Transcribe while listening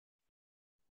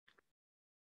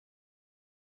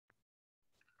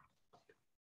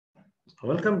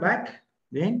Welcome back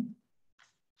again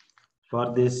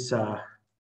for this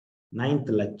ninth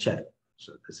lecture.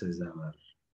 So this is our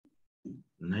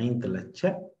ninth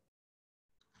lecture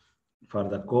for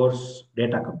the course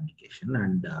data communication,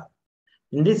 and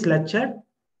in this lecture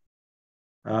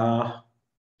we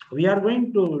are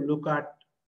going to look at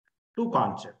two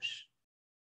concepts.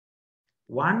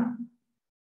 One,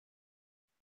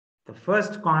 the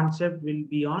first concept will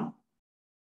be on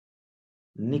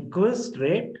Nyquist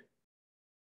rate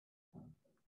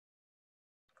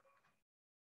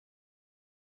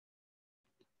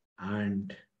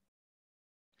and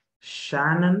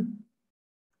Shannon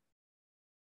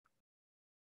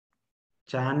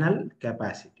channel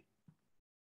capacity.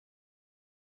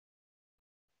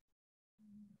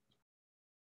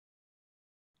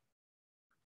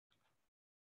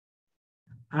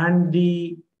 And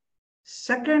the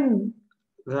second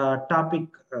topic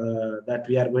that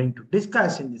we are going to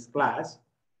discuss in this class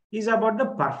is about the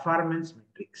performance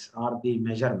metrics or the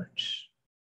measurements,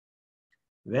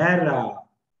 where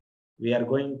we are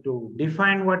going to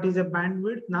define what is a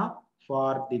bandwidth now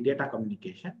for the data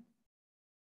communication.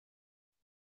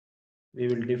 We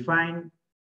will define,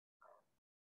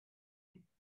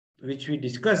 which we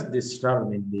discussed this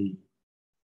term in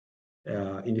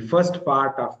the first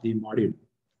part of the module.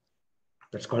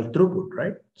 That's called throughput,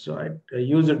 right? So I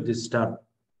used this term.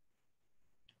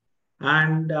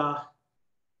 And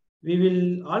we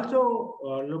will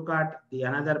also look at the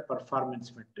another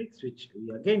performance metrics, which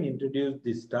we again introduced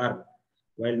this term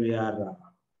while we are,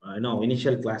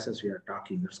 initial classes we are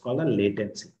talking. That's called the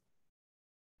latency.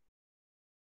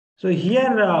 So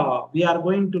here we are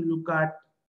going to look at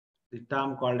the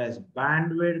term called as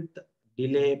bandwidth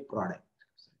delay product.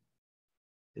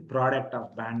 The product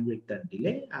of bandwidth and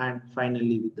delay, and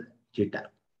finally with the jitter.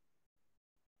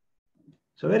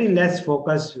 So very less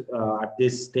focus at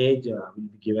this stage will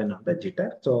be given on the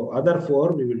jitter. So other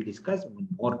four we will discuss in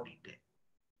more detail.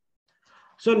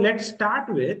 So let's start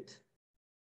with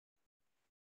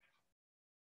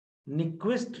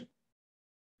Nyquist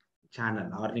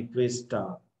channel or Nyquist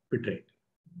bitrate.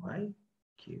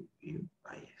 YQUIS.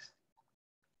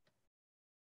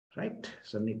 Right?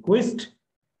 So Nyquist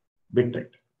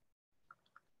bitrate.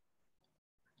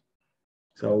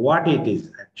 So what it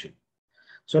is actually.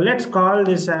 So let's call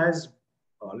this as,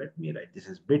 let me write this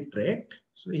as bit rate.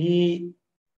 So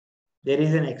there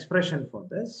is an expression for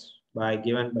this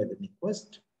given by the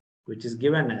Nyquist, which is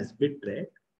given as bit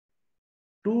rate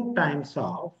 2 times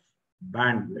of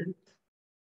bandwidth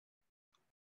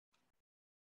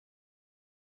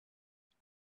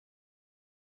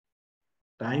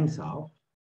times of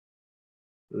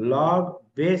log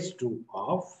base 2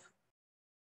 of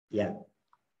L.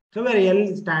 So where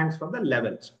L stands for the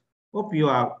levels. Hope you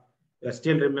are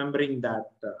still remembering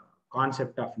that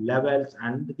concept of levels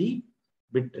and the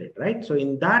bit rate, right? So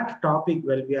in that topic,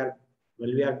 while we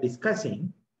are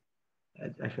discussing,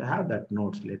 I should have that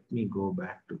notes. Let me go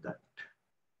back to that.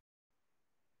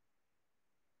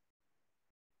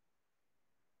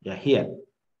 Yeah, here.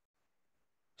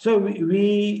 So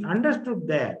we understood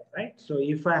that, right? So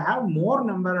if I have more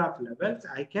number of levels,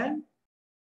 I can,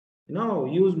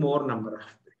 use more number of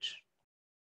bits.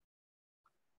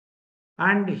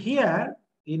 And here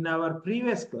in our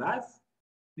previous class,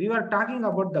 we were talking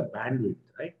about the bandwidth,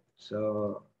 right?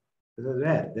 So this is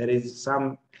where there is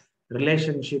some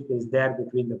relationship is there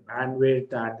between the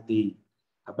bandwidth and the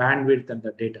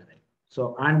data rate.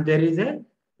 So, and there is a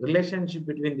relationship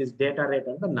between this data rate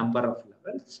and the number of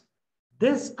levels.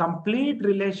 This complete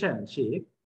relationship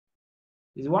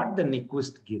is what the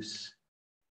Nyquist gives.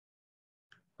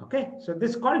 Okay, so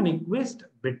this is called Nyquist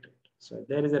bit rate. So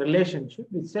there is a relationship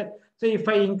which said, so if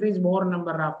I increase more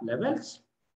number of levels,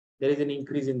 there is an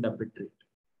increase in the bit rate,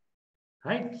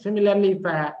 right? Similarly,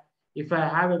 if I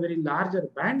have a very larger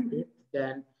bandwidth,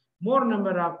 then more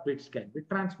number of bits can be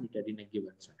transmitted in a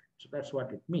given second. So that's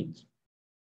what it means.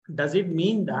 Does it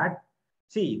mean that,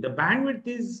 see, the bandwidth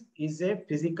is a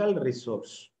physical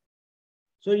resource.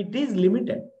 So it is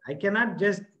limited. I cannot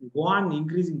just go on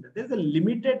increasing that. There's a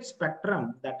limited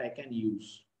spectrum that I can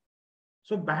use.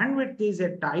 So bandwidth is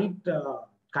a tight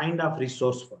kind of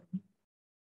resource for me.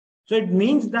 So it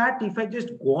means that if I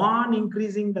just go on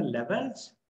increasing the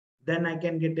levels, then I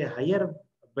can get a higher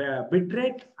bit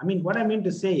rate. I mean, what I mean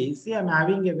to say is, see, I'm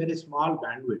having a very small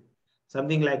bandwidth,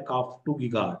 something like of 2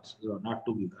 gigahertz, so not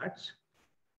 2 gigahertz,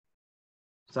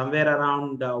 somewhere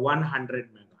around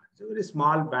 100 megahertz. A very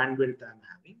small bandwidth I'm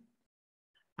having.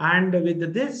 And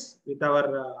with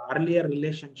our earlier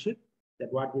relationship,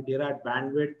 that what we derived,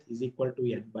 bandwidth is equal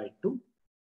to n by 2.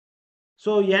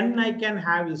 So n I can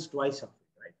have is twice of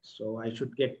it, right? So I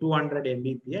should get 200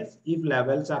 Mbps if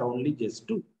levels are only just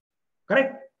 2.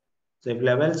 Correct? So if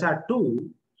levels are 2,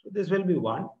 so this will be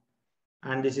 1.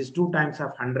 And this is 2 times of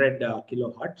 100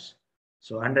 kilohertz.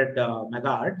 So 100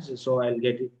 megahertz. So I'll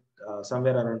get it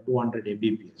somewhere around 200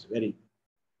 Mbps. Very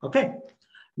okay.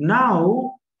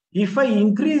 Now, if I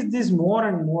increase this more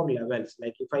and more levels,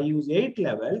 like if I use 8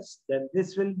 levels, then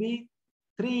this will be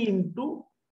 3 into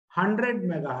 100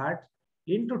 megahertz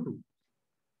into 2.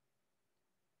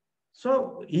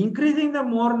 So increasing the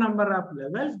more number of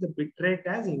levels, the bit rate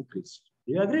has increased.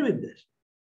 Do you agree with this?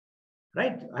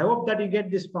 Right? I hope that you get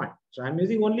this point. So I'm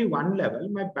using only one level.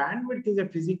 My bandwidth is a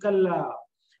physical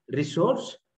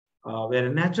resource, where a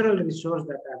natural resource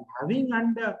that I'm having,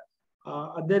 and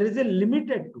there is a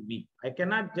limited to me. I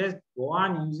cannot just go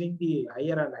on using the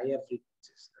higher and higher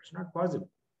frequencies. That's not possible.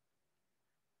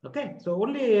 Okay, so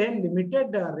only a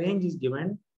limited range is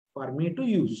given for me to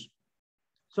use.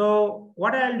 So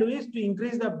what I'll do is to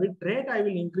increase the bit rate, I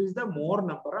will increase the more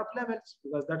number of levels,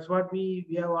 because that's what we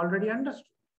have already understood.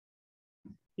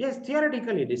 Yes,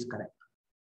 theoretically it is correct.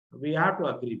 We have to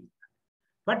agree with that.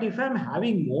 But if I'm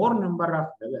having more number of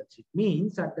levels, it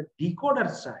means at the decoder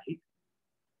side,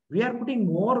 we are putting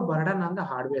more burden on the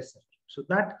hardware circuit. So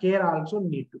that care also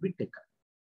need to be taken.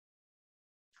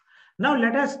 Now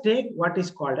let us take what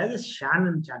is called as a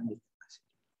Shannon channel capacity.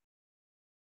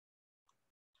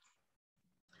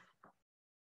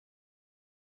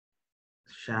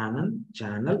 Shannon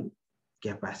channel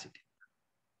capacity.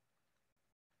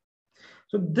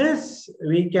 So this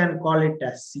we can call it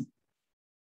as C,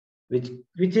 which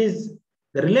is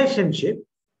the relationship,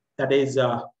 that is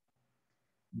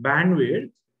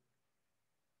bandwidth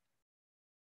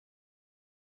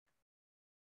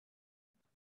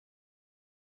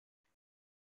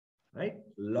right,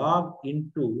 log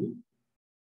into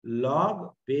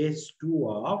log base 2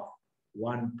 of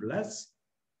 1 plus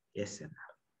SNR.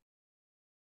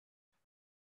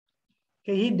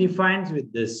 Okay, he defines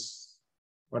with this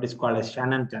what is called as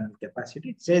Shannon channel capacity.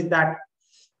 It says that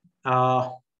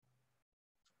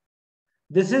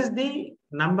this is the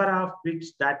number of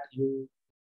bits that you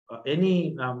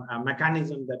any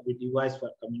mechanism that we devise for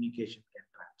communication can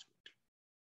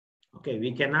transmit. Okay,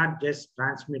 we cannot just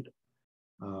transmit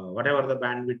whatever the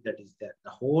bandwidth that is there.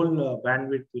 The whole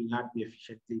bandwidth will not be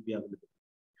efficiently be available.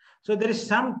 So there is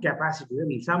some capacity, there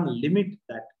is some limit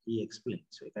that he explains.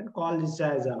 So you can call this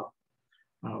as a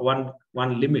one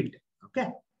limit. Okay.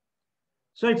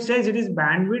 So it says it is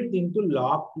bandwidth into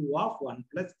log 2 of 1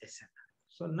 plus SNR.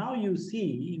 So now you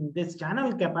see in this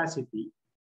channel capacity,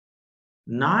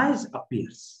 noise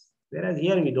appears, whereas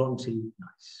here we don't see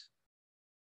noise.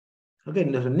 Okay,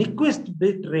 the Nyquist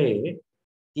bit rate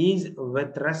is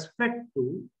with respect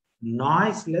to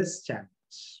noiseless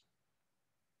channels.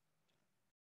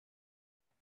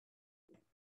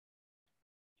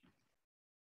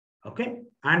 Okay,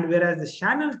 and whereas the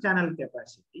Shannon channel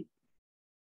capacity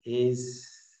is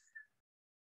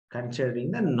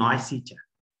considering the noisy channel.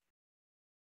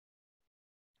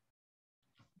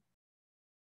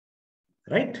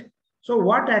 Right? So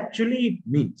what actually it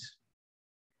means?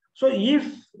 So if,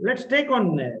 let's take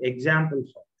one example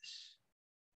for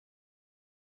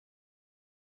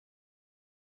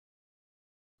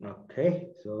this. Okay,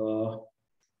 so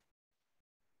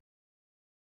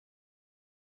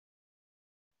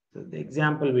the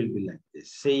example will be like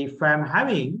this. Say if I'm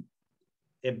having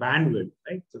a bandwidth,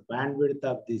 right? So bandwidth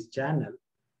of this channel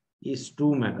is 2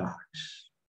 megahertz.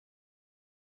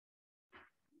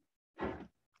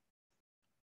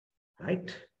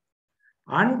 Right?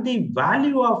 And the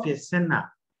value of SNR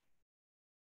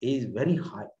is very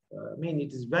high. I mean,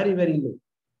 it is very, very low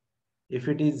if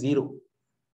it is 0.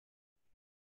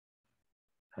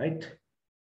 Right?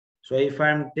 So if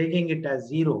I'm taking it as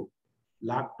 0,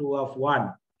 log 2 of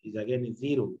 1 is again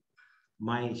 0.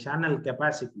 My channel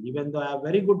capacity, even though I have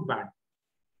very good band,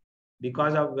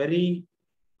 because of very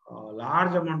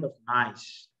large amount of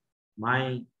noise,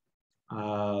 my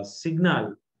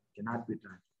signal cannot be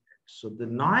transmitted. So the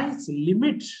noise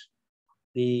limits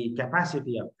the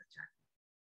capacity of the channel,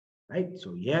 right?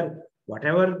 So here,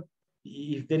 whatever,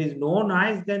 if there is no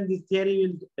noise, then this theory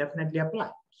will definitely apply.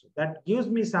 So that gives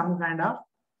me some kind of,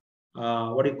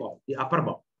 what do you call, the upper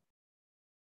bound,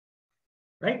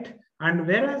 right? And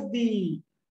whereas the,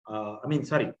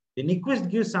 the Nyquist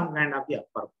gives some kind of the upper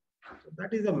bound. So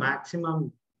that is the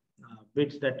maximum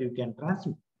bits that you can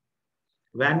transmit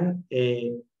when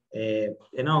a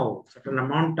certain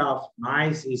amount of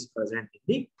noise is present in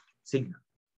the signal.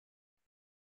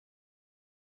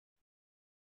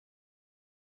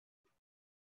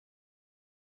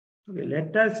 Okay,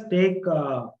 let us take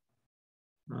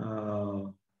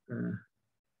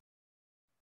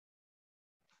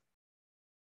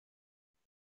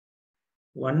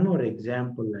One more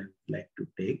example I would like to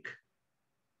take.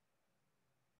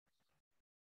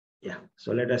 Yeah,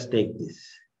 so let us take this.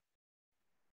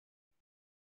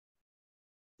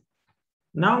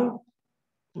 Now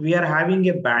we are having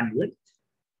a bandwidth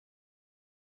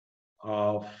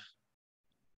of,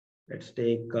 let's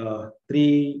take 5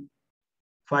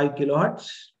 kilohertz.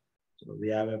 So we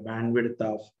have a bandwidth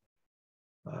of,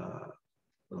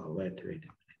 wait a minute.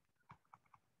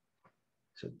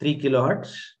 So 3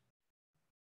 kilohertz,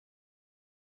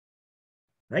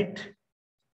 right?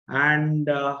 And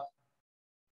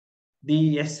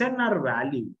the SNR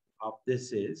value of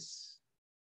this is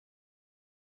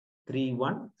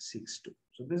 3162.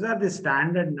 So these are the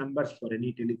standard numbers for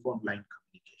any telephone line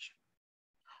communication.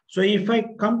 So if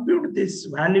I compute this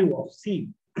value of C,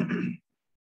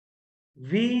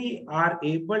 we are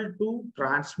able to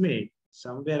transmit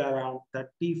somewhere around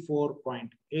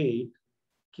 34.8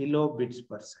 kilobits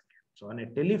per second. So on a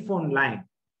telephone line,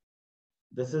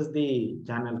 this is the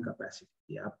channel capacity,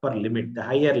 the upper limit, the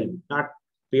higher limit. Not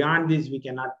beyond this, we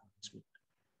cannot transmit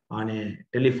on a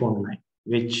telephone line,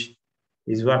 which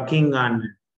is working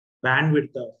on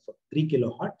bandwidth of 3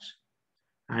 kilohertz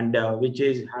and which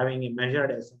is having a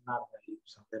measured SNR value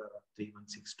somewhere around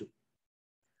 3162.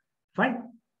 Fine.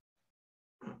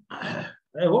 I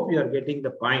hope you are getting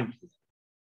the point here.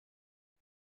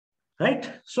 Right?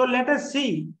 So let us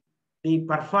see the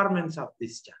performance of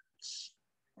these channels,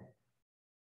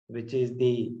 which is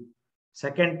the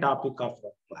second topic of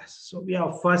our class. So we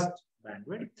have first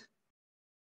bandwidth.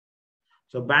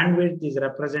 So bandwidth is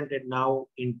represented now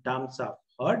in terms of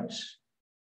hertz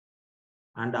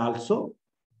and also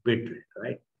bit rate,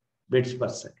 right? Bits per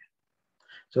second.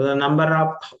 So the number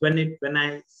of, when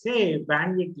I say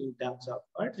bandwidth in terms of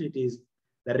hertz, it is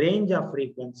the range of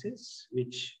frequencies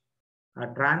which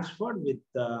are transferred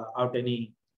without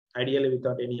any, ideally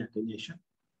without any attenuation.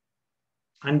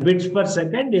 And bits per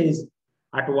second is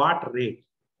at what rate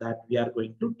that we are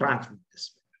going to transmit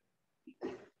this.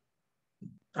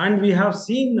 And we have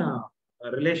seen a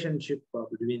relationship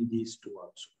between these two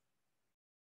also,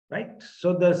 right?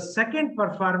 So the second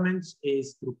performance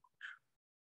is throughput.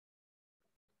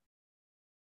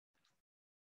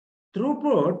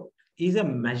 Throughput is a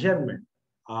measurement,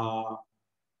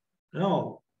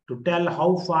 to tell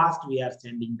how fast we are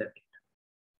sending the data.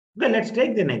 Okay, let's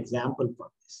take an example for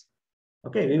this.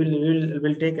 Okay,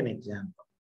 we'll take an example.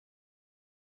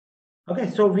 Okay,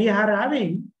 so we are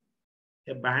having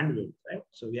a bandwidth, right?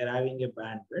 So we are having a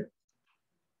bandwidth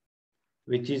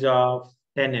which is of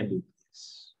 10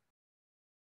 Mbps.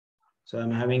 So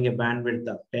I'm having a bandwidth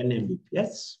of 10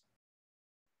 Mbps.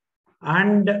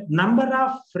 And number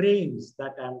of frames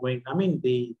that I'm going,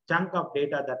 the chunk of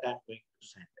data that I'm going to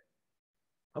send.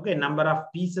 Okay, number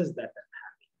of pieces that I'm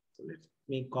having. So let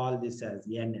me call this as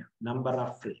NF, number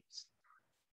of frames.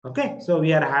 Okay, so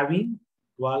we are having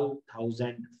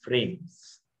 12,000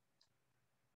 frames.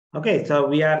 Okay, so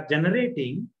we are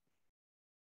generating,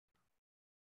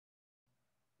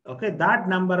 okay, that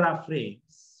number of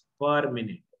frames per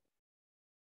minute.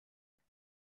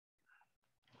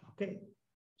 Okay,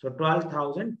 so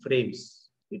 12,000 frames.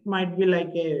 It might be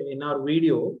like in our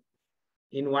video,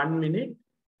 in 1 minute,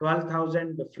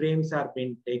 12,000 frames are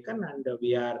being taken and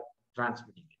we are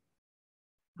transmitting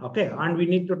it. Okay, and we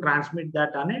need to transmit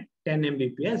that on a 10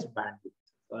 Mbps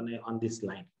bandwidth on this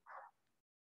line.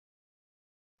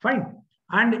 Fine.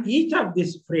 And each of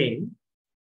this frame,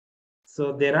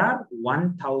 so there are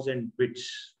 1,000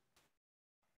 bits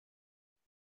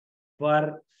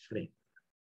per frame.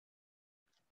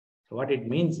 So what it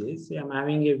means is, say I'm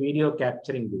having a video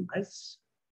capturing device.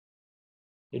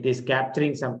 It is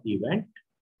capturing some event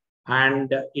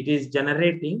and it is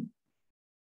generating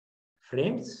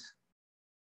frames,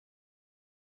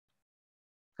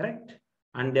 correct?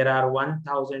 And there are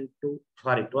 12,000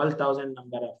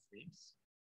 number of frames.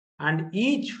 And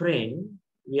each frame,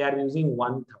 we are using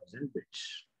 1,000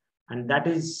 bits. And that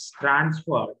is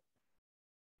transferred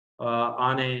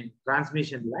on a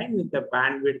transmission line with a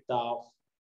bandwidth of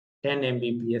 10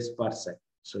 Mbps per second.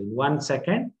 So in 1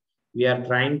 second, we are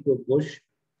trying to push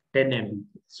 10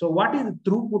 Mbps. So what is the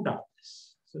throughput of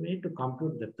this? So we need to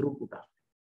compute the throughput of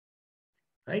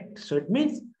it, right? So it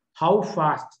means how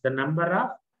fast the number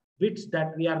of bits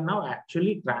that we are now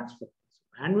actually transferring.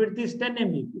 Bandwidth is 10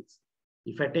 Mbps.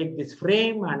 If I take this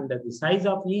frame and the size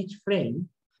of each frame,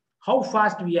 how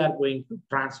fast we are going to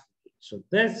transmit it. So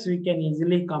this we can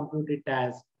easily compute it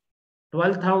as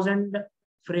 12,000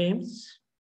 frames.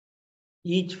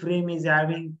 Each frame is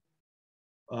having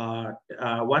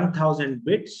 1,000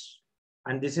 bits,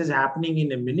 and this is happening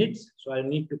in a minute. So I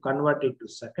need to convert it to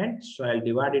seconds. So I'll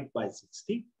divide it by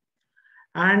 60.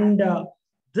 And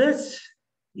this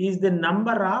is the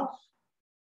number of,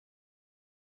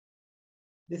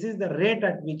 this is the rate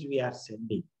at which we are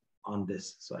sending on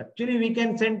this. So actually we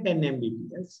can send 10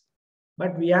 Mbps,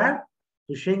 but we are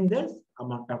pushing this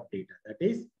amount of data, that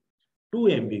is 2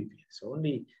 Mbps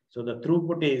only. So the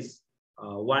throughput is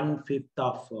 1/5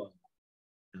 of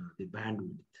the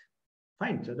bandwidth.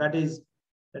 Fine. So that is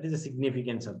the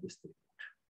significance of this throughput.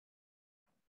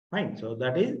 Fine. So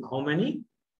that is how many,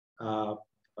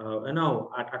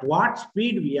 at what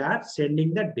speed we are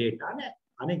sending the data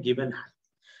on a given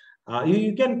height.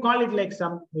 You can call it like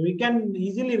we can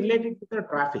easily relate it to the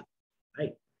traffic,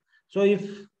 right? So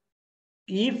if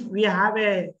we have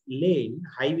a lane,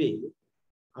 highway,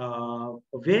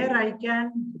 where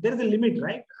there is a limit,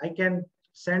 right? I can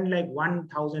send like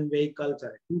 1,000 vehicles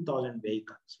or 2,000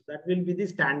 vehicles. So that will be the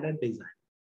standard design.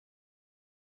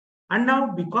 And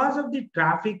now because of the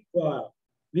traffic,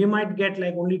 we might get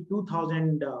like only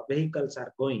 2,000 vehicles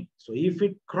are going. So if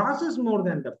it crosses more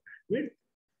than the bandwidth,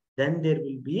 then there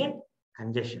will be a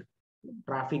congestion,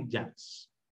 traffic jams.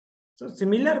 So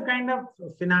similar kind of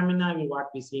phenomena is what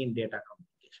we see in data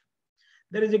communication.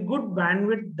 There is a good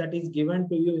bandwidth that is given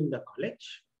to you in the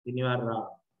college, in your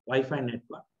Wi-Fi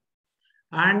network.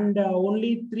 And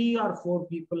only 3 or 4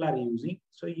 people are using.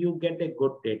 So you get a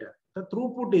good data. The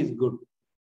throughput is good.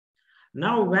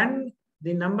 Now, when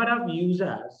the number of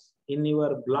users in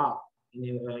your block, in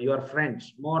your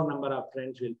friends, more number of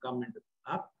friends will come into the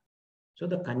block. So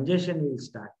the congestion will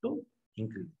start to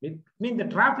increase. It means the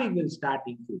traffic will start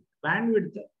increasing.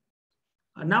 Bandwidth,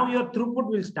 now your throughput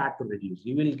will start to reduce.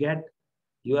 You will get,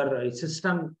 your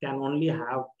system can only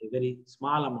have a very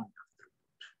small amount of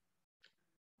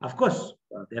throughput. Of course,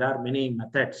 there are many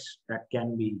methods that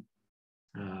can be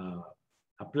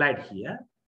applied here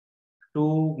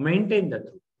to maintain the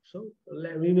throughput. So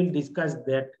we will discuss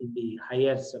that in the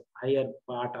higher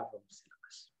part of our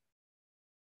syllabus.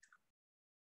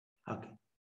 Okay.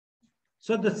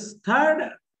 So the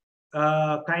third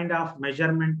kind of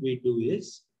measurement we do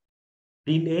is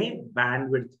delay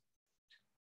bandwidth.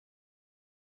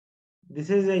 This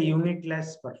is a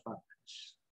unitless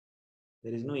performance.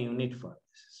 There is no unit for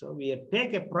this. So we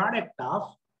take a product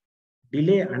of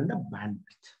delay and the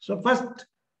bandwidth. So first,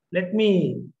 let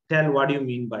me tell what you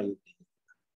mean by it.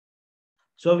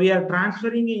 So we are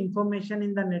transferring information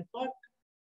in the network,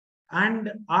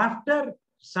 and after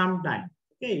some time,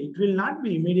 okay, it will not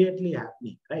be immediately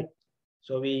happening, right?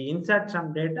 So we insert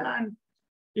some data and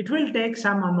it will take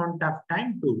some amount of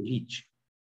time to reach.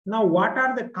 Now, what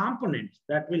are the components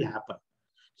that will happen?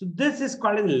 So this is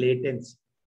called latency.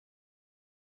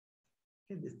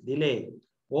 Okay, this delay,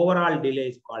 overall delay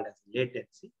is called as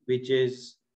latency, which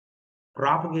is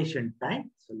propagation time.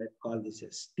 So let's call this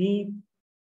a steep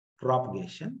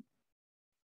propagation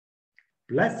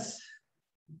plus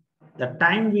the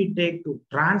time we take to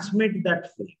transmit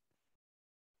that frame.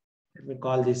 Let me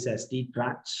call this as T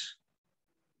trans.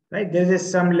 Right? There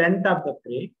is some length of the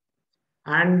frame,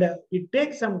 and it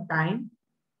takes some time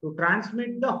to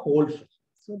transmit the whole frame.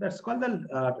 So that's called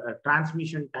the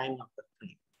transmission time of the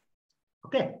frame.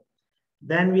 Okay.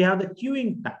 Then we have the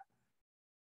queuing time.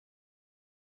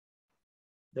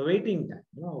 The waiting time,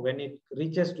 when it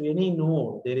reaches to any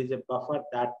node, there is a buffer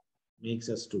that makes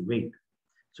us to wait.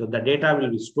 So the data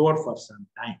will be stored for some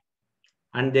time.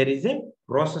 And there is a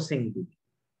processing delay.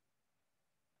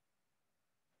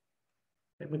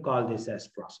 Let me call this as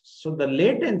process. So the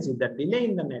latency, the delay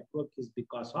in the network is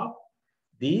because of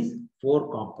these 4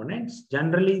 components.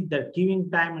 Generally, the queuing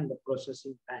time and the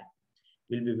processing time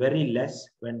will be very less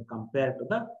when compared to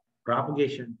the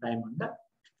propagation time and the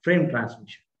frame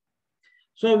transmission.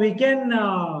 So we can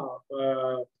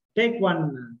take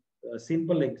one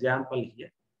simple example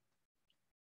here.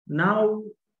 Now,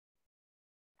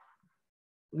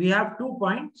 we have 2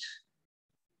 points,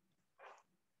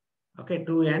 okay,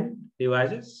 2 end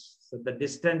devices. So the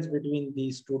distance between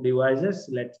these 2 devices,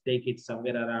 let's take it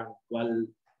somewhere around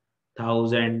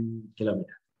 12,000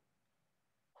 kilometers.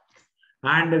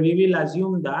 And we will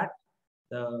assume that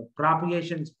the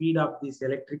propagation speed of this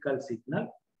electrical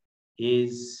signal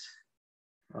is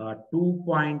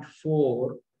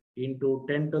 2.4 into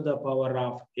 10 to the power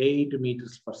of 8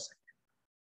 meters per second.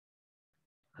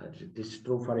 This is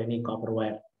true for any copper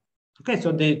wire. Okay,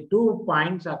 so the 2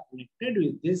 points are connected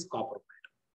with this copper wire.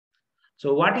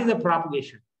 So what is the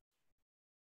propagation?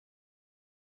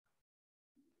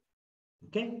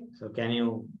 Okay, so can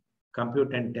you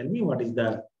compute and tell me what is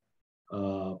the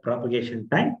propagation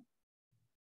time?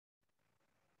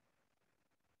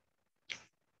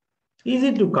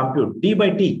 Easy to compute, d by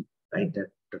t, right?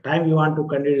 The time you want to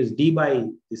compute is d by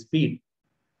the speed,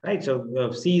 right?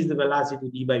 So c is the velocity,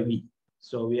 d by v.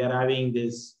 So we are having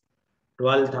this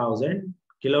 12,000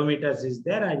 kilometers is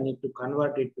there. I need to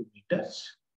convert it to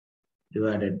meters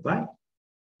divided by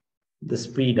the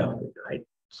speed of it, right?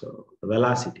 So the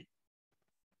velocity.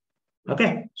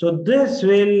 Okay, so this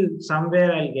will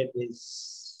somewhere I'll get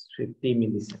is 50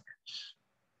 milliseconds.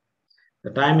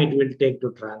 The time it will take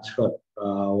to transfer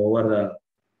over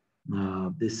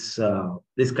this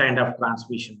kind of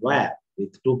transmission wire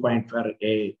with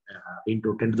 2.4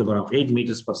 into 10 to the power of 8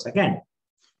 meters per second,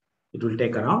 it will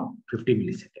take around 50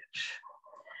 milliseconds.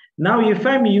 Now, if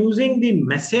I'm using the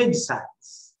message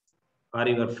size or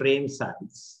your frame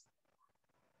size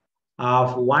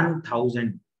of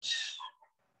 1000,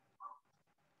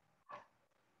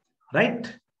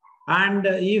 right? And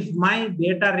if my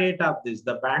data rate of this,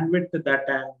 the bandwidth that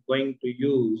I'm going to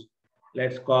use,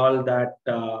 let's call that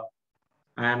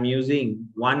I am using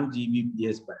 1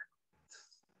 Gbps bandwidth,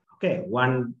 okay,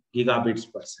 1 gigabits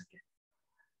per second.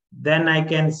 Then I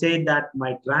can say that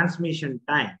my transmission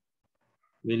time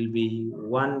will be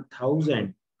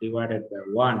 1000 divided by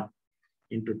 1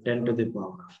 into 10 to the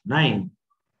power of 9,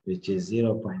 which is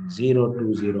 0.020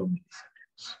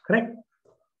 milliseconds, correct?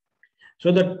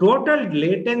 So the total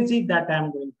latency that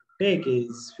I'm going to take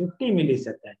is 50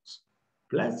 milliseconds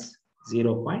plus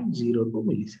 0.02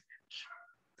 milliseconds.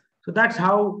 So that's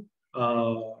how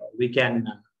we can.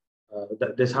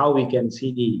 That's how we can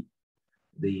see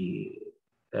the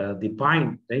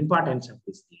point, the importance of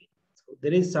this delay. So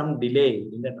there is some delay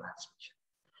in the transmission.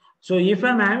 So if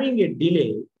I'm having a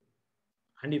delay,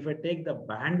 and if I take the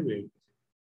bandwidth,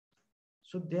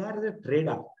 so there is a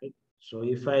trade-off, right? So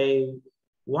if I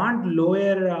want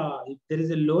lower, if there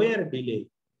is a lower delay,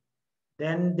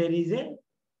 then there is a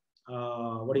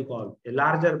a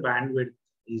larger bandwidth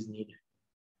is needed.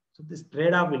 So this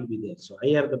trade-off will be there. So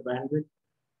higher the bandwidth,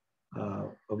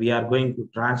 we are going to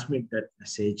transmit that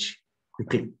message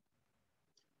quickly.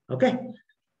 Okay.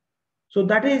 So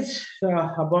that is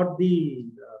about the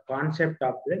concept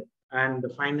of it. And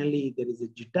finally, there is a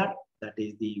jitter, that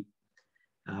is the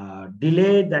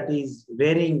delay that is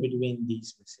varying between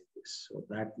these messages. So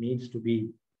that needs to be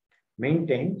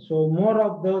maintained. So more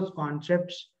of those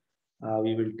concepts,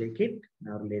 we will take it in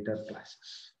our later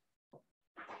classes.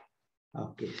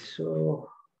 Okay, so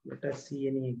let us see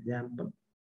any example.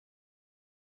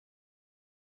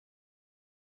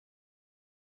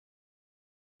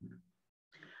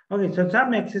 Okay, so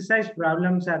some exercise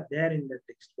problems are there in the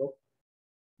textbook.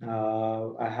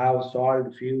 I have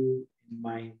solved few in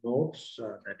my notes,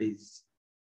 that is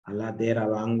there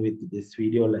along with this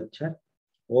video lecture.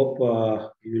 Hope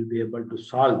you will be able to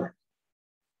solve that.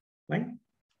 Right?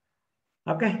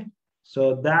 Okay,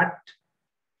 so that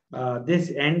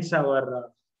this ends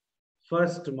our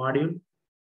first module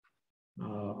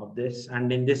of this,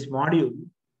 and in this module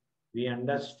we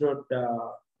understood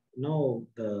the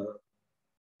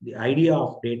idea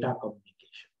of data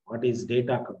communication. What is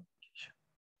data communication?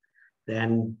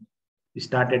 Then we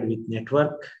started with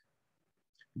network,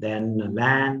 then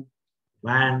LAN,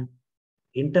 WAN,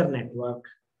 internetwork,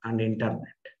 and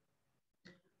internet.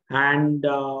 And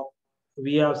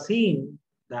we have seen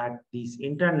that this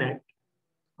internet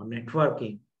or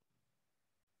networking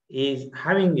is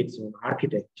having its own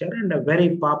architecture, and a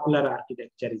very popular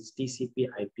architecture is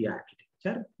TCP/IP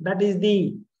architecture. That is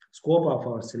the scope of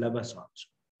our syllabus also.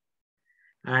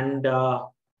 And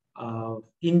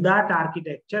in that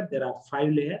architecture, there are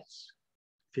 5 layers: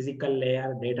 physical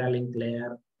layer, data link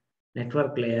layer,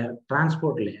 network layer,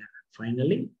 transport layer, and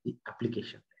finally the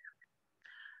application layer.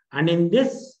 And in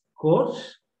this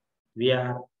course, we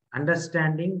are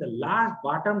understanding the last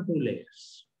bottom 2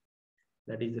 layers.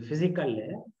 That is the physical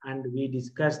layer, and we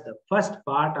discussed the first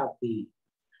part of the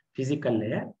physical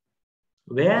layer,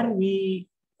 where we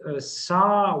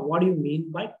saw what do you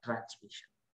mean by transmission,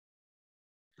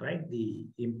 right?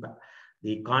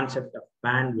 The concept of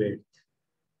bandwidth,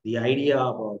 the idea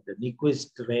about the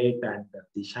Nyquist rate and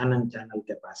the Shannon channel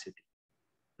capacity,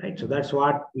 right? So that's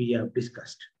what we have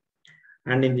discussed.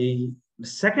 And in the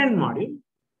second module,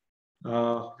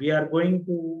 we are going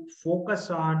to focus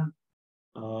on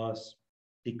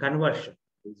the conversion.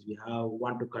 We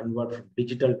want to convert from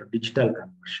digital to digital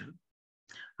conversion.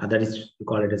 That is, we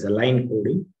call it as a line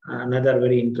coding. Another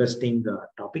very interesting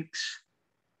topics.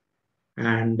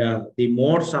 And the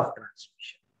modes of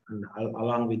transmission. And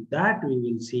along with that, we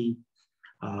will see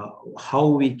how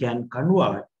we can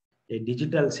convert a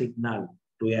digital signal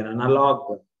to an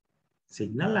analog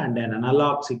signal and an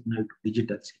analog signal to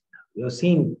digital signal. We have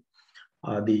seen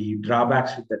the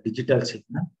drawbacks with the digital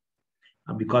signal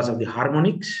because of the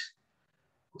harmonics.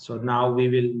 So now we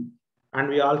will, and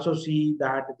we also see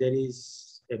that there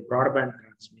is a broadband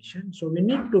transmission. So we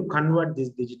need to convert this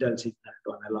digital signal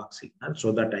to analog signal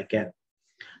so that I can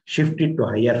shift it to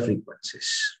higher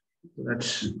frequencies. So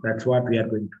that's what we are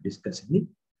going to discuss in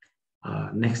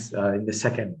the next in the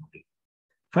second module.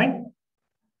 Fine.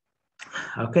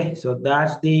 Okay, so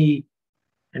that's the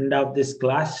end of this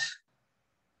class.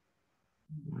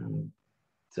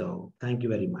 So thank you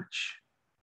very much.